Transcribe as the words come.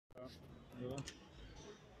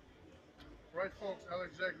Right, folks,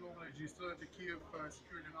 Alex GLOBAL.AG still at the Kiev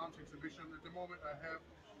Security and Arms exhibition. At the moment, I have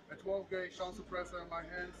a 12-gauge sound suppressor in my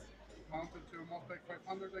hands, mounted to a Mospec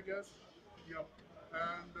 500, I guess. Yep.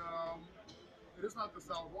 And it is not the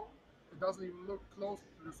salvo. It doesn't even look close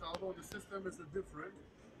to the salvo. The system is a different.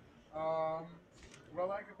 Um, what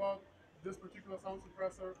I like about this particular sound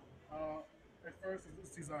suppressor, at first, is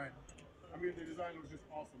its design. I mean, the design was just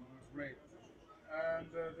awesome. It was great. And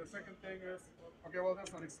the second thing is, okay, well,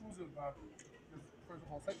 that's not exclusive, but first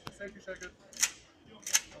of all, safety check it.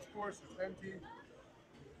 Of course, it's empty.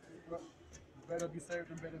 But better be safe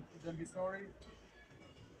than be sorry.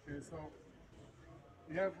 Okay, so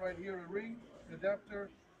you have right here a ring, adapter,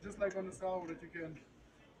 just like on the salvo that you can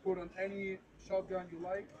put on any shotgun you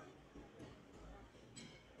like.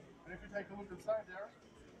 And if you take a look inside there,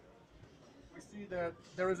 we see that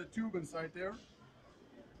there is a tube inside there.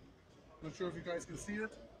 Not sure if you guys can see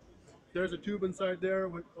it. There's a tube inside there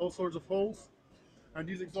with all sorts of holes. And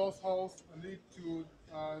these exhaust holes lead to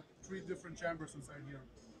 3 different chambers inside here.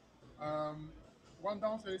 One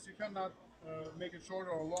downside is you cannot make it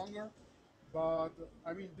shorter or longer, but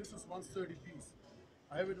I mean, this is 130 piece.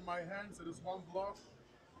 I have it in my hands. It is one block.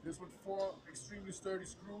 This with 4 extremely sturdy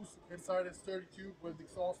screws. Inside is sturdy tube with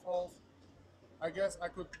exhaust holes. I guess I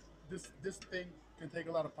could. This thing can take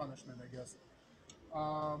a lot of punishment, I guess.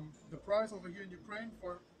 The price over here in Ukraine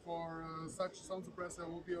for such sound suppressor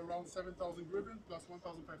will be around 7,000 hryvnia plus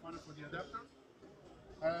 1,500 for the adapter,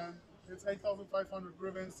 and it's 8,500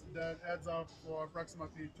 hryvnias. That adds up for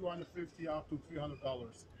approximately 250 up to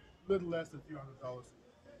 $300, little less than $300,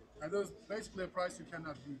 and that's basically a price you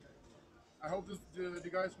cannot beat. I hope the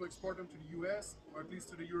guys will export them to the US or at least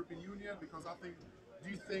to the European Union, because I think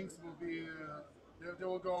these things will be they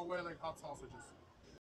will go away like hot sausages.